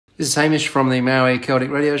This is Hamish from the Maui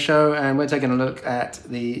Celtic Radio Show, and we're taking a look at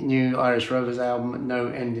the new Irish Rovers album, No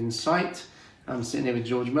End in Sight. I'm sitting here with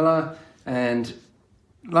George Millar, and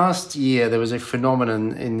last year there was a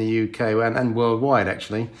phenomenon in the UK and worldwide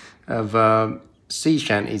actually of sea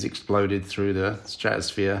shanties exploded through the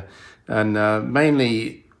stratosphere, and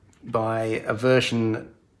mainly by a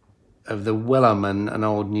version of the Wellerman, an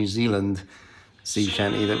old New Zealand sea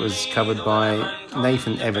shanty that was covered by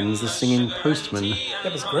Nathan Evans, the singing postman.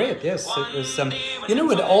 That was great, yes. It was. You know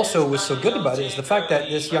what also was so good about it is the fact that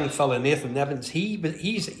this young fella, Nathan Evans,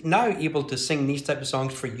 he's now able to sing these type of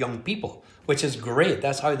songs for young people, which is great.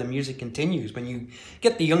 That's how the music continues, when you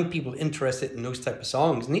get the young people interested in those type of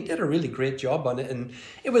songs. And he did a really great job on it. And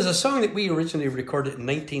it was a song that we originally recorded in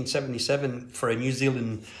 1977 for a New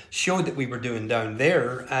Zealand show that we were doing down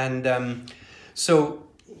there. And so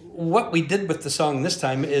what we did with the song this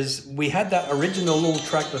time is we had that original old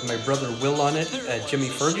track with my brother Will on it, Jimmy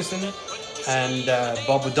Ferguson, and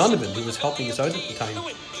Bob O'Donovan, who was helping us out at the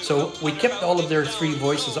time. So we kept all of their three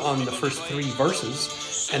voices on the first three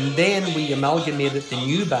verses, and then we amalgamated the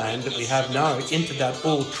new band that we have now into that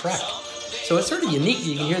old track. So it's sort of unique.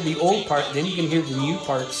 You can hear the old part, then you can hear the new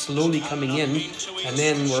part slowly coming in, and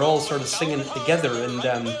then we're all sort of singing it together,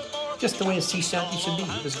 and just the way a sea shanty should be.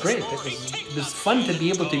 It was great. It was fun to be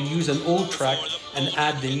able to use an old track and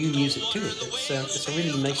add the new music to it. It's a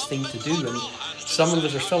really nice thing to do, and some of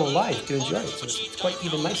us are still alive to enjoy it, so it's quite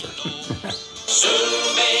even nicer.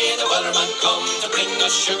 Soon may the Wellerman come to bring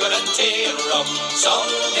us sugar and tea and rum.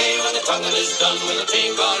 Someday when the tonguing is done, we'll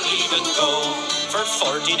take our leave and go. For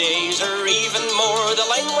 40 days or even more, the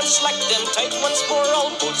line was slacked and tight once more.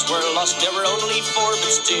 All boats were lost, there were only 4,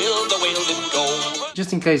 but still the whale did go.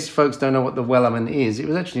 Just in case folks don't know what the Wellerman is, it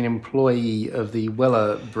was actually an employee of the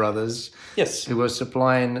Weller brothers, yes, who were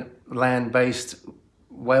supplying land-based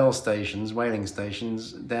whaling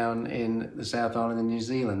stations down in the South Island in New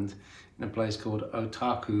Zealand, in a place called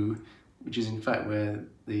Otaku, which is in fact where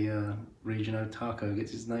the region Otago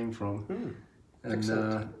gets its name from. And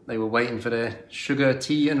they were waiting for their sugar,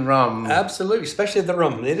 tea and rum. Absolutely, especially the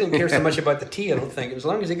rum. They didn't care so much about the tea, I don't think. As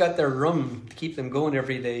long as they got their rum to keep them going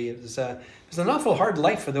every day. It was an awful hard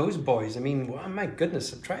life for those boys. I mean, well, my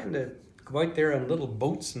goodness, I'm trying to go out there on little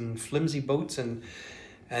boats and flimsy boats and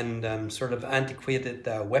sort of antiquated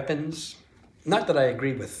weapons. Not that I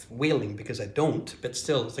agree with whaling, because I don't, but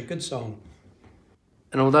still, it's a good song.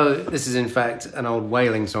 And although this is in fact an old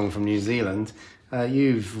whaling song from New Zealand,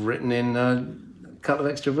 you've written in a couple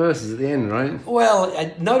of extra verses at the end, right? Well,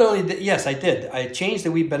 yes, I did. I changed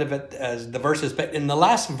a wee bit of it as the verses, but in the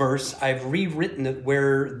last verse, I've rewritten it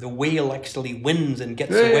where the whale actually wins and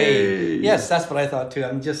gets away. Yes, that's what I thought too.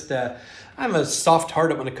 I'm a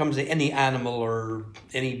soft-hearted when it comes to any animal or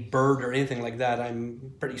any bird or anything like that.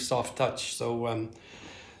 I'm pretty soft touch. So,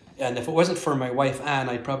 and if it wasn't for my wife Anne,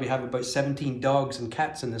 I'd probably have about 17 dogs and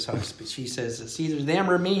cats in this house. But she says it's either them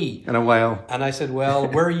or me. And a whale. And I said, well,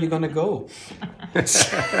 where are you going to go?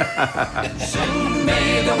 Soon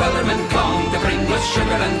may the Wellerman come to bring us sugar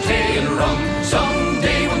and tea and rum.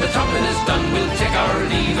 Someday when the tumbling is done, we'll take our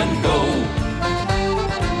leave and go.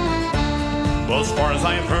 Well, as far as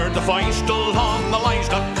I've heard, the fight's still on. The lines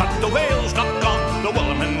got cut, the whale's not gone. The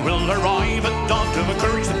Wellerman will arrive at dawn to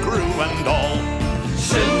encourage the crew and all.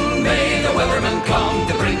 Soon may the Wellerman come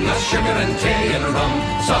to bring us sugar and tea and rum.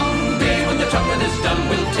 Someday when the tumbling is done,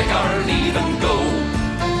 we'll